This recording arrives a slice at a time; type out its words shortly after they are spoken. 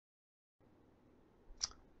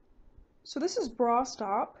So this is Bra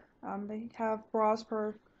Stop. They have bras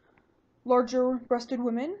for larger breasted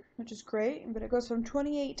women, which is great, but it goes from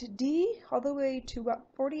 28D all the way to about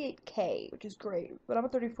 48K, which is great. But I'm a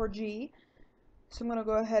 34G, so I'm going to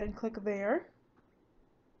go ahead and click there.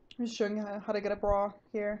 I'm just showing you how to get a bra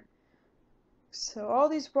here. So all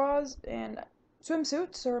these bras and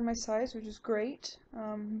swimsuits are my size, which is great.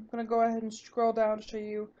 I'm going to go ahead and scroll down to show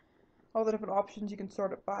you all the different options you can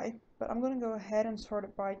sort it by. But I'm going to go ahead and sort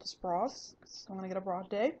it by just bras, because I'm going to get a bra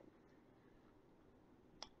today.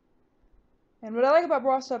 And what I like about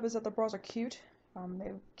Bra Stop is that the bras are cute. They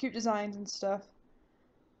have cute designs and stuff,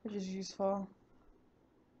 which is useful.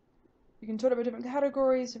 You can sort it by different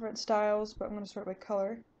categories, different styles, but I'm going to sort it by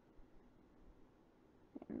color.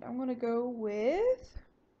 And I'm going to go with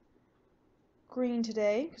green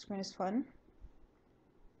today, because green is fun.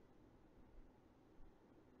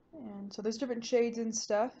 And so there's different shades and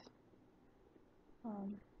stuff.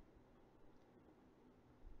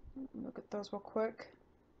 Look at those real quick.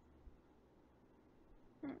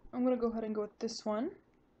 I'm going to go ahead and go with this one.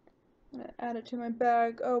 I'm going to add it to my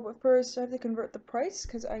bag. Oh, but first I have to convert the price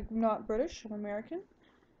because I'm not British, I'm American.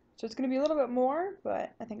 So it's going to be a little bit more,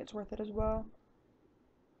 but I think it's worth it as well.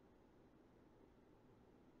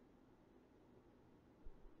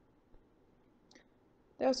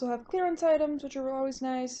 They also have clearance items, which are always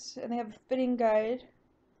nice, and they have a fitting guide.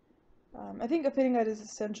 I think a fitting guide is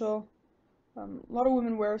essential. A lot of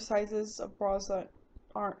women wear sizes of bras that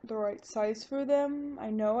aren't the right size for them. I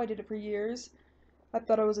know, I did it for years. I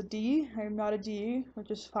thought I was a D. I'm not a D,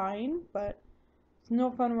 which is fine, but it's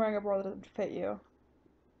no fun wearing a bra that doesn't fit you.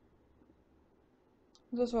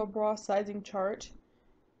 There's also a bra sizing chart.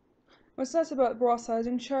 What's nice about the bra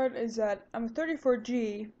sizing chart is that I'm a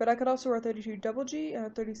 34G, but I could also wear a 32GG and a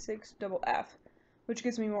 36FF, which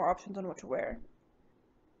gives me more options on what to wear.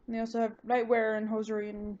 And they also have nightwear and hosiery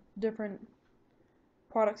and different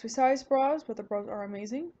products besides bras, but the bras are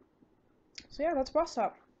amazing. So yeah, that's Bra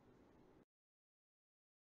Stop.